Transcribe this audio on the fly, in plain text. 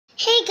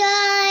Hey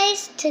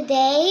guys,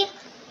 today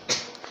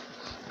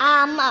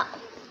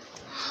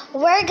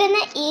we're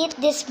gonna eat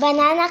this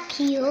banana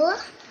Q.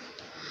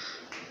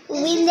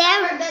 This is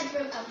our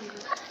bedroom.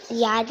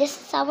 Yeah, this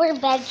is our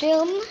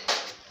bedroom.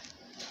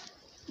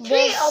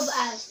 Three of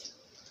us.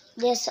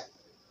 This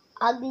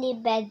ugly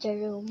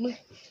bedroom.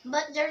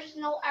 But there's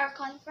no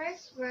aircon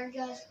first. We're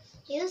just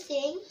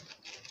using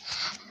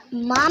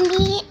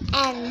Mommy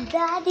and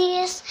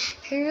Daddy's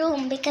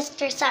room because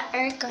there's an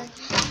aircon.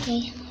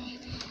 Okay.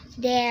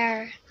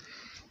 There.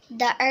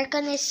 The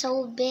aircon is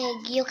so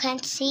big, you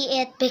can't see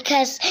it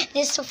because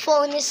this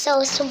phone is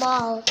so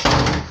small.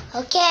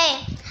 Okay,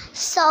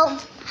 so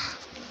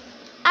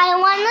I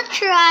want to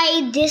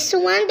try this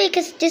one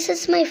because this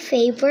is my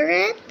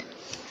favorite.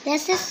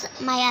 This is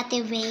my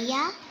Ate Bea.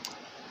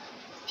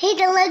 Hey,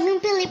 Dalagang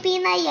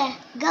Pilipina, yeah.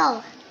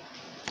 Go.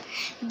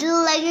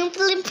 Dalagang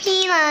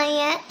Pilipina,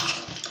 yeah.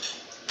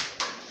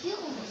 you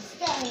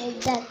stay.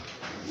 That.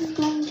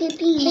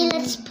 Hey,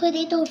 let's put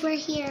it over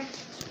here.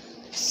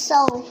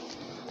 So,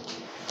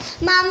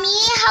 Mommy,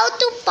 how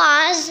to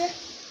pause?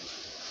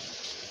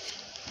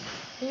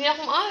 Hindi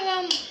akong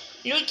alam.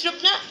 YouTube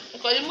na.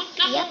 Nakalimut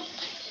na. Yep.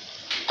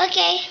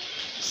 Okay.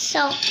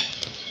 So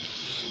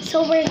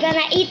we're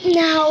gonna eat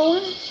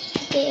now.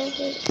 Okay.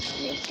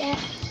 Like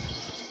that.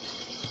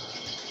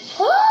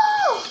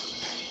 Oh!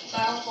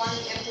 Parang kuwan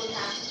ng apple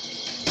na.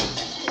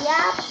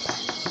 Yep.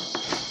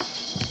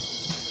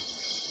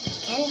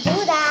 Can do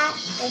that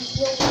if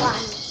you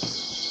want.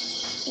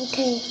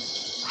 Okay.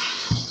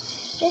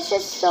 This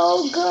is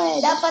so good.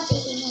 Dapat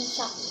iinom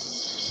sa.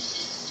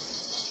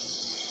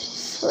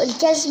 So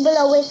just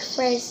blow it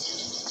first.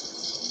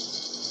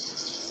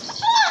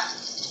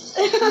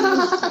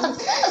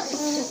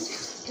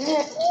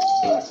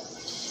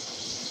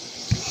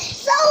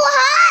 So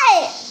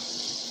hot!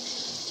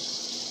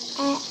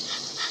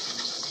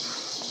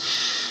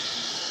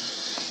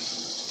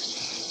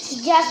 It's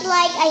just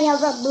like I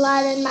have a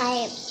blood in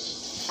my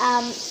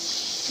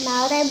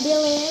mouth, I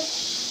believe.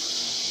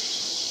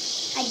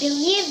 I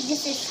believe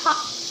this is hot.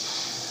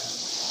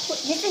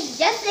 This is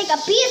just like a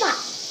pizza.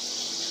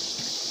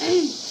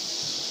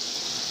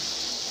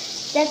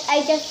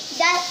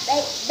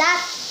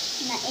 that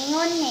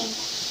naingon ni.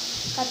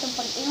 Katong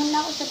pag-ingon na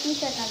ako sa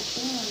pizza,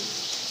 nag-ingon.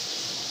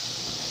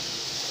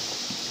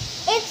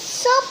 It's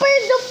super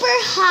duper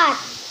hot.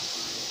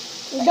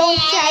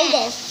 Don't try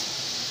this.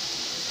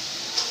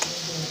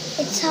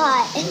 It's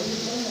hot.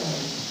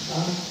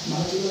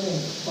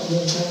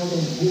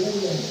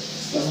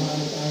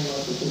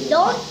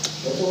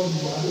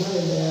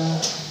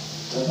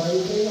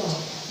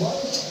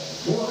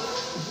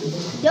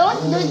 Don't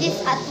do this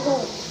at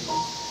home.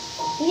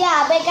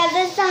 Yeah, because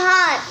it's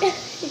hot.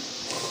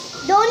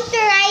 Don't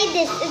try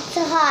this. It's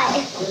hot.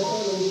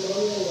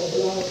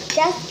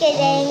 Just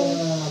kidding.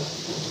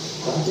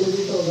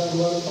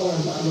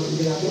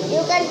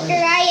 You can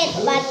try it,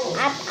 but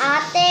at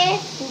Ate,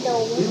 no.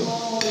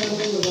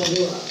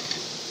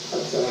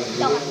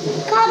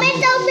 Comment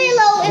down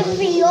below if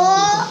you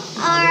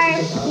are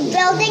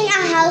building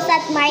a house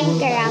at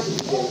Minecraft.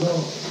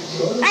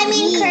 I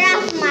mean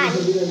Craftman.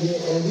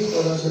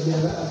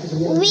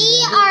 We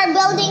are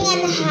building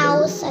a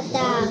house at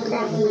the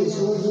Craftman.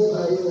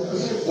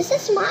 This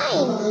is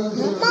mine.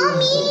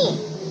 Mommy!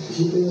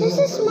 This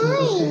is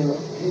mine.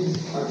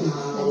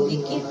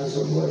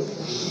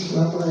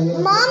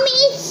 Mommy,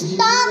 it's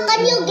stuck.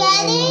 Can you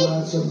get it?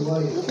 You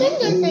can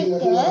just take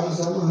it.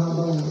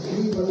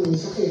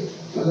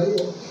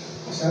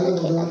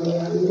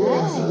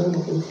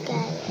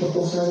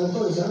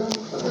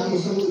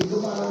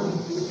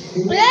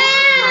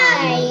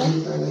 Why?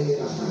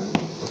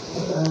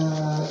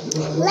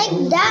 Like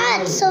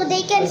that, so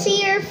they can see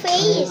your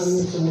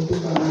face.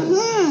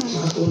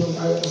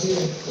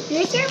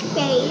 Here's your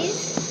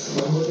face.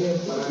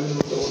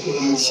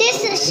 She's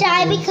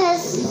shy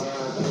because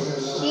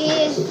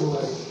she's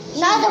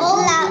not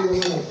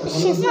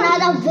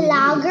a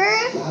vlogger.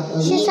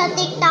 She's a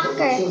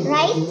TikToker,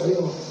 right?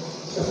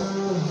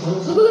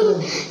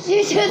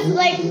 She's just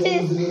like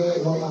this.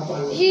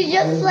 She's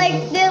just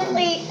like this.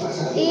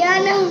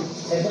 Iana.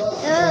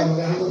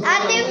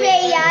 Ate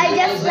Bea,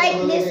 just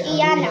like this,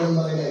 Iana.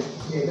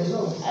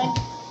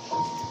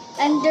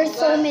 And there's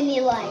so many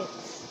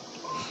likes.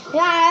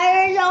 Yeah,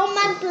 there's so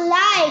much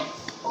likes.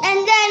 And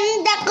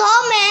then the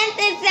comment,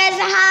 it says,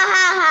 ha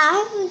ha ha.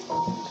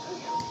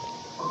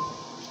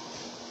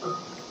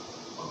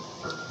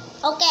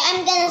 Okay,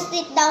 I'm gonna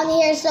sit down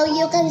here so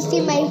you can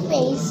see my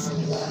face.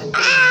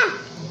 Ah!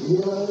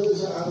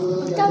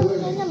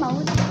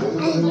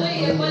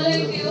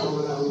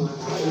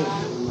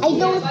 I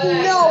don't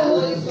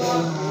know.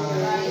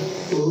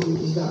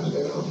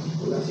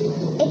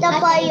 Ito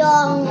po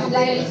yung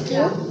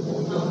barbecue.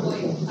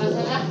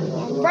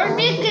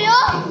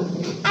 Barbecue?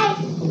 Ay!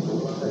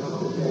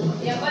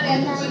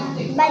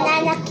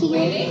 Banana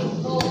cue.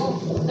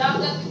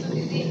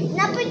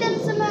 Napitan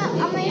sa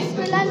mga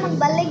eskwelahan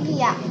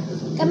magbaligya.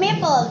 Kami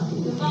po.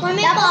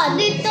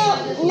 Dito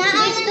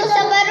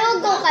sa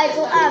Barugo kay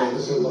Kuan.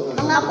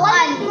 Mga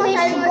kuan.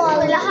 Sa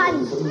eskwelahan.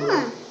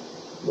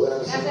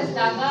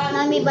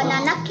 Nami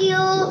banana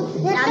cube.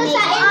 Dito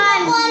sa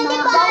Ilocon, di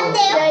ba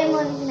ate?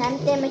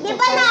 Di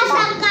ba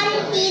nasa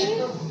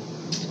kantin?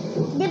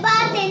 Di ba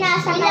ate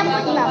nasa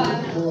kantin?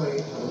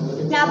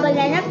 Na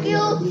banana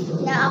cube.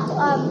 Na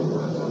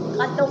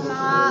katong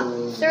mga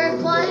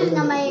circle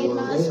na may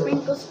mga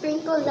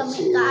sprinkle na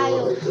may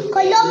kaayo.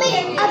 Kalo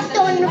may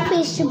aton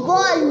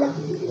fishball.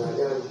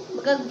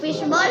 Magag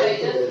fishball.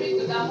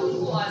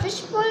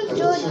 Fishball,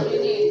 Jod.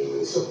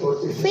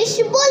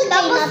 Fishball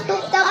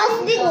Tapos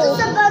dito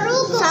sa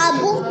barugo.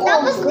 Sabong ko.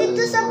 Tapos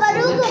dito sa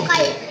barugo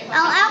kay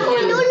ang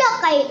akong lula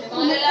kay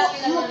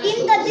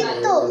mutinda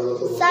dito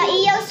sa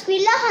iyang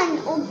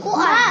eskwelahan ug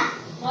kuan.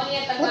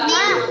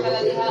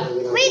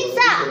 Wait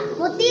sa,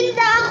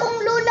 mutinda akong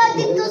lula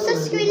dito sa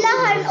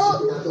eskwelahan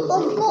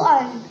ug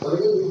kuan.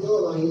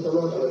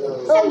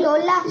 Sa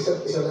lola.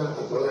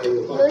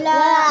 Lola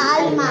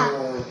Alma.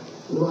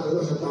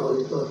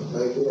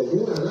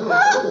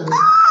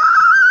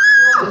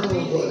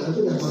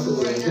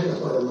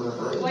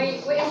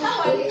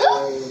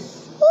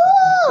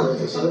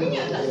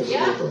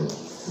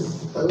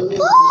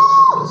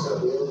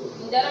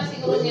 Jarang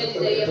siguro niya di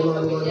daya mo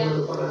pamilya.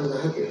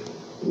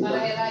 Para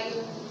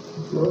herayo.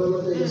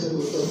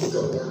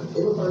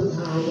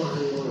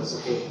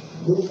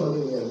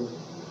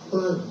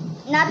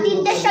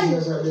 Natinda siya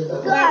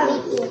kuan.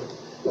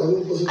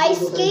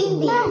 Ice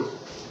candy.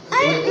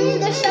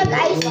 Natinda siya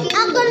ice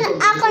candy.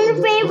 Akong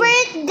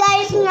favorite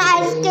guys nga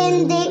ice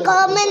candy.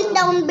 Comment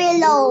down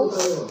below.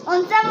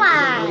 Unsa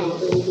man?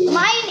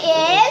 Mine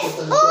is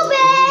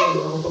ube.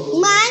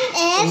 Mine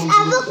is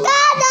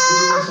avocado.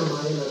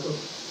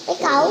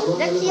 Ikaw?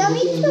 That's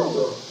yummy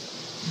too.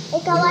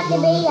 Ikaw ate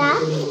Bea?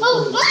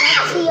 Oh,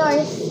 That's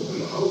yours.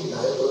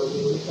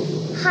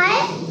 Hi?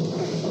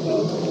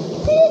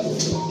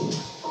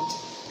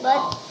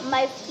 but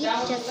my feet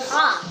just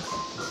hot.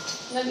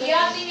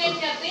 Nag-iyatin yan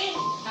natin.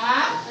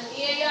 Ha?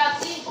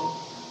 Nag-iyatin.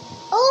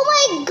 Oh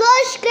my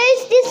gosh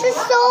guys, this is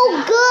so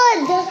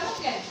good.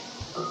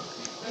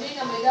 Ano yun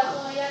na, may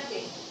dako nga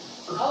yate.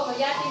 Oo,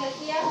 mayate na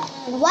siya.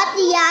 What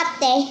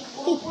yate?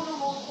 Puno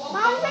mo.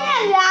 Mama,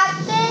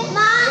 yate?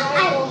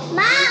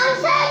 Ma,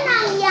 unsa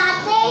nang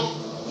yate?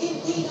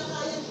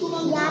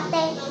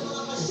 Yate.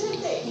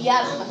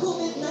 Yan.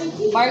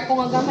 Barko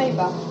nga gamay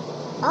ba?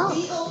 Oh.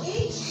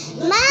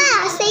 Ma,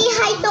 say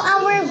hi to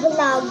our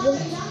vlog.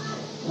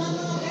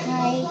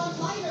 Hi.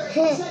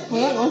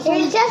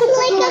 You're just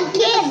like a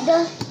kid.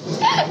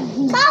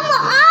 Come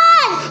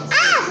on!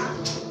 Ah!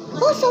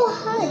 Oh, so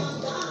hard.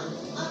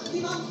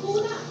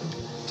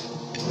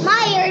 Ma,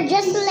 you're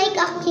just like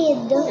a kid.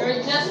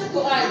 You're just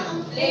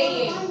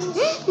playing.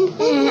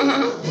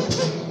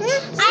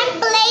 I'm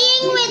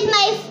playing with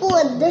my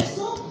food.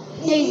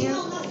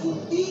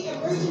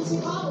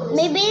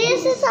 Maybe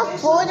this is a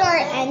food or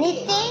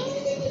anything.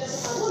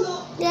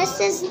 This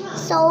is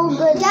so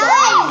good.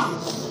 Guys,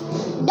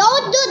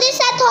 don't do this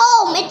at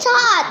home. It's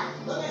hot.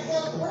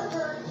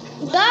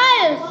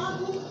 Guys,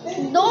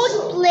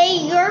 don't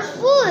play your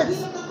food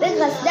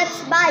because that's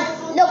bad.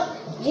 Look,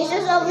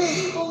 Jesus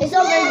is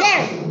over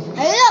there.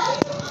 Hey, look.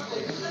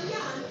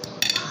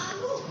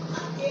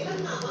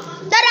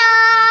 Ta-da!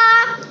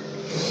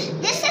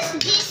 This is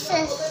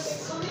Jesus.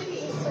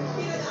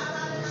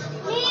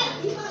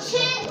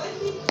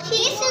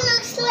 He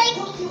looks like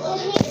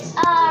he's a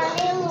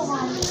real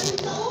one.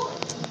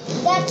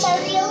 That's a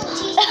real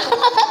Jesus.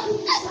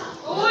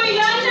 Uy,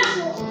 Yana!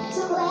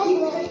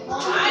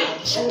 Ay!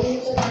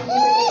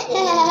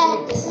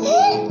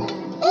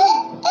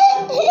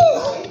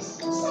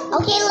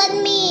 Okay, let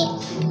me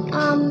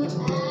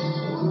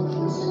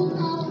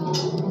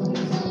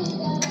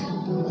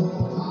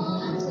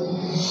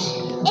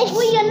It's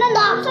Uy, yan na.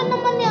 Nakasa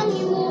naman yung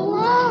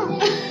imuha.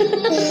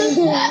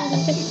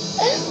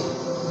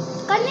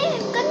 Kani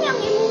ang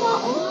imuha.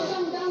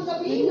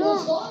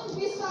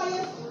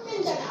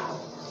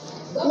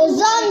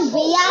 Luzon,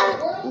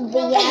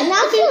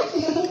 Viana.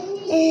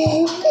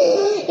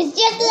 It's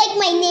just like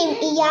my name,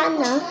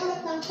 Iana.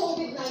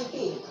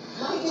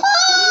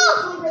 Oh!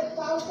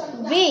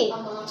 B.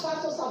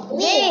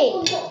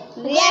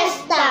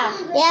 Fiesta,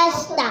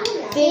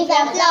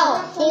 Viva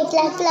Flow,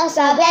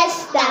 sa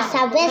Vesta.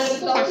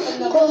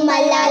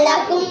 Kumalala,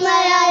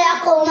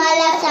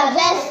 sa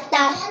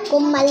Vesta.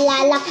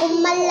 Kumalala,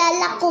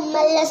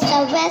 sa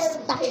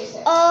Vesta.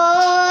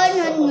 Oh,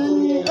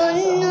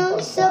 no,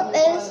 sa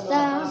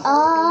Vesta.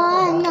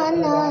 Oh,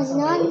 no,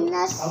 sa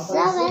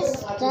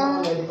Vesta.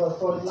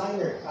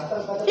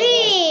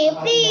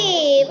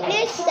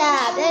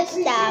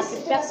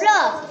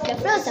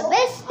 Flow, sa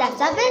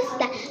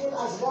Vesta.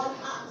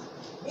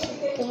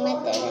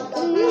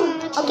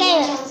 Okay,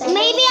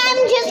 maybe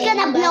I'm just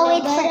gonna blow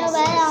it first.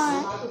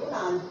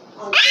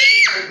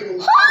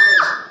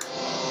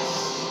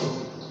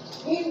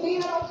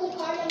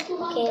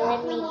 Okay,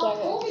 let me get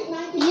it.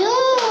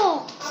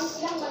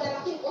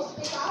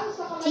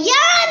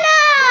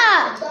 Yana!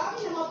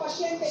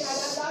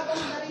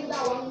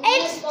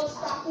 It's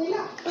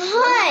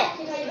hot.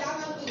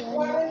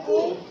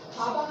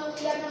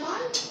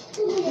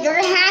 Your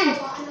hand.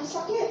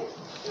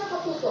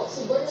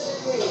 si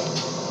Bernadette Reyes.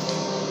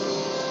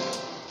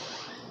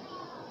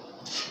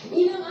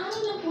 Ilang araw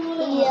na puno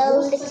ng You mga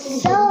look sa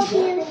so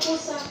tungkol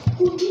sa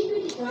kundi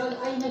medikal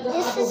ay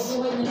This is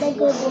nag-aabubuhay ng the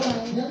good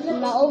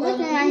one. Maubos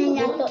na namin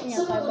nato niya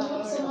sa pa ba?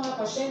 paggamot sa mga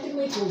pasyenteng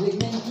may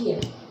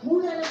COVID-19.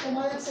 Mula na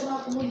kumalat sa mga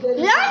komunidad.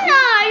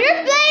 Lana,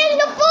 you're playing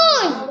the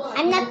phone!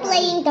 I'm not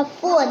playing the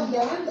food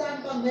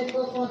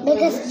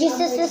because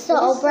Jesus is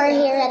over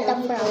here at the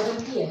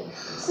front.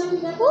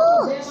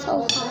 Woo,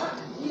 so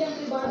hot.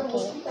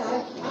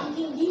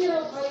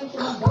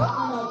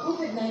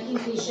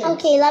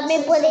 Okay, let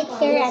me put it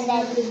here and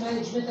then there.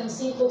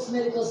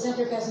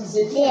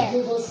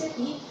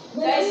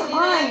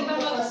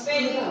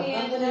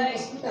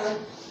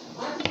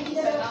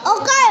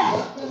 Okay,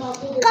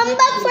 come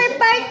back for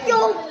part 2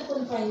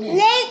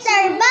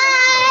 later.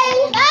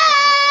 Bye!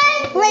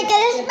 Bye! We're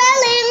gonna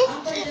spelling.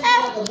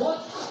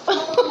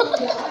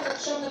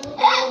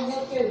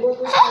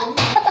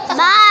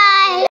 Bye!